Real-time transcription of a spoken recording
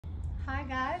Hi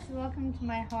guys, welcome to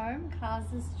my home,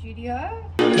 Casa Studio.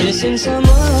 Missing someone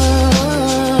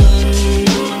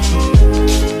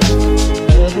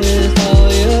with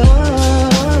all your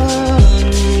heart.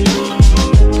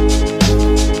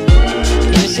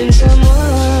 Missing someone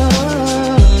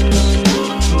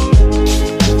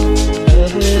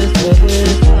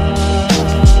with heart.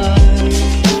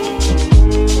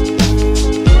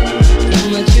 How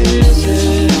much you miss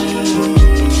it.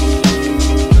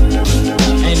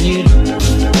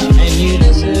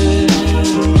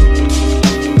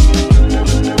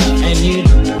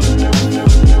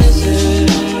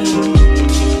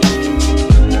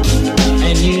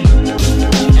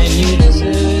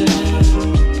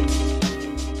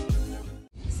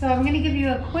 So I'm going to give you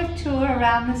a quick tour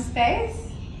around the space.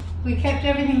 We kept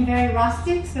everything very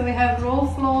rustic, so we have raw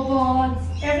floorboards,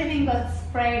 everything got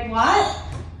sprayed white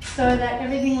so that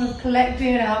everything was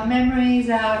collected, our memories,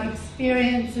 our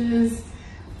experiences,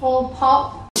 all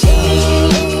pop. As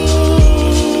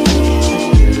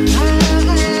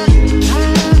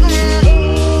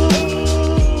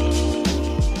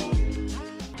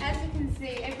you can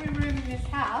see, every room in this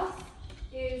house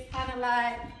is kind of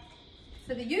like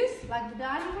for the youth, like the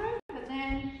dining room, but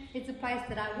then it's a place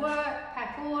that I work,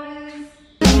 pack orders.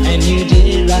 And you did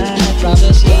it right from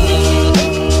the start.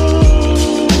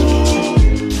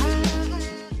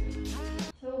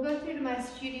 So we'll go through to my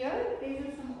studio. These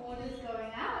are some orders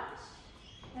going out.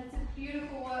 That's a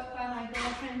beautiful work by my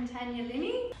girlfriend Tanya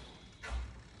Linney.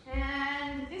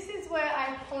 And this is where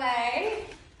I play,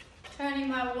 turning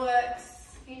my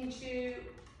works into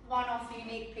one-off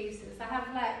unique pieces. I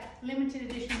have like limited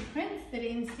edition prints that are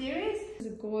in series.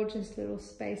 There's a gorgeous little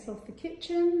space off the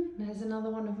kitchen. There's another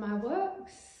one of my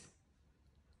works.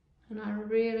 And I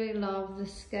really love the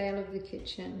scale of the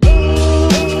kitchen.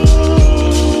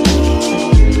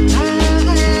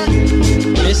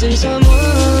 Missing someone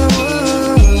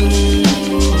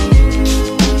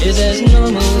is as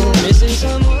normal. Missing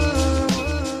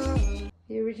someone.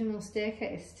 The original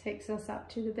staircase takes us up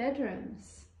to the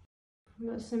bedrooms. We've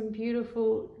got some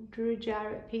beautiful Drew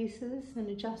Jarrett pieces and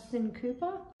a Justin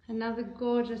Cooper. Another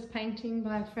gorgeous painting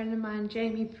by a friend of mine,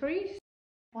 Jamie Priest.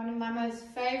 One of my most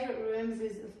favourite rooms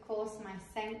is, of course, my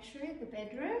sanctuary, the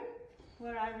bedroom,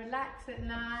 where I relax at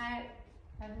night.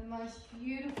 I have the most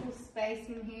beautiful space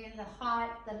in here, the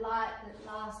height, the light that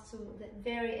lasts till the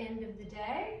very end of the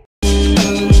day.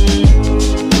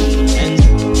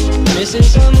 Missing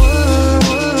someone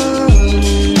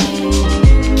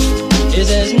is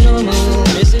as normal.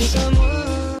 Missing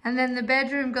someone. And then the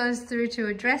bedroom goes through to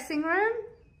a dressing room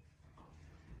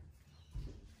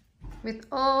with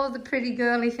all the pretty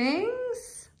girly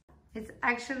things. It's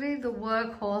actually the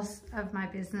workhorse of my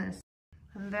business.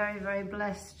 I'm very, very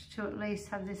blessed to at least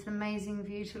have this amazing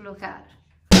view to look at.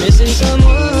 Missing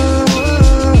someone.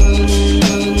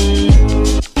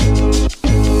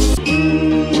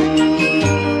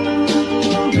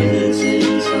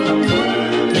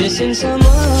 Missing someone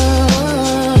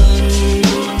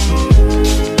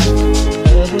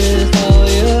with all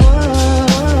your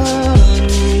heart.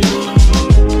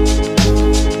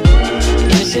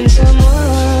 Missing someone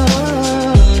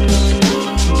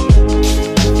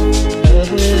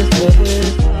with heart.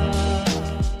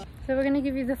 So we're going to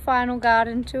give you the final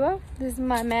garden tour. This is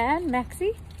my man,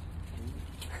 Maxie.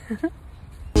 How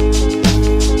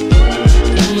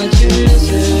much you miss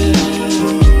it.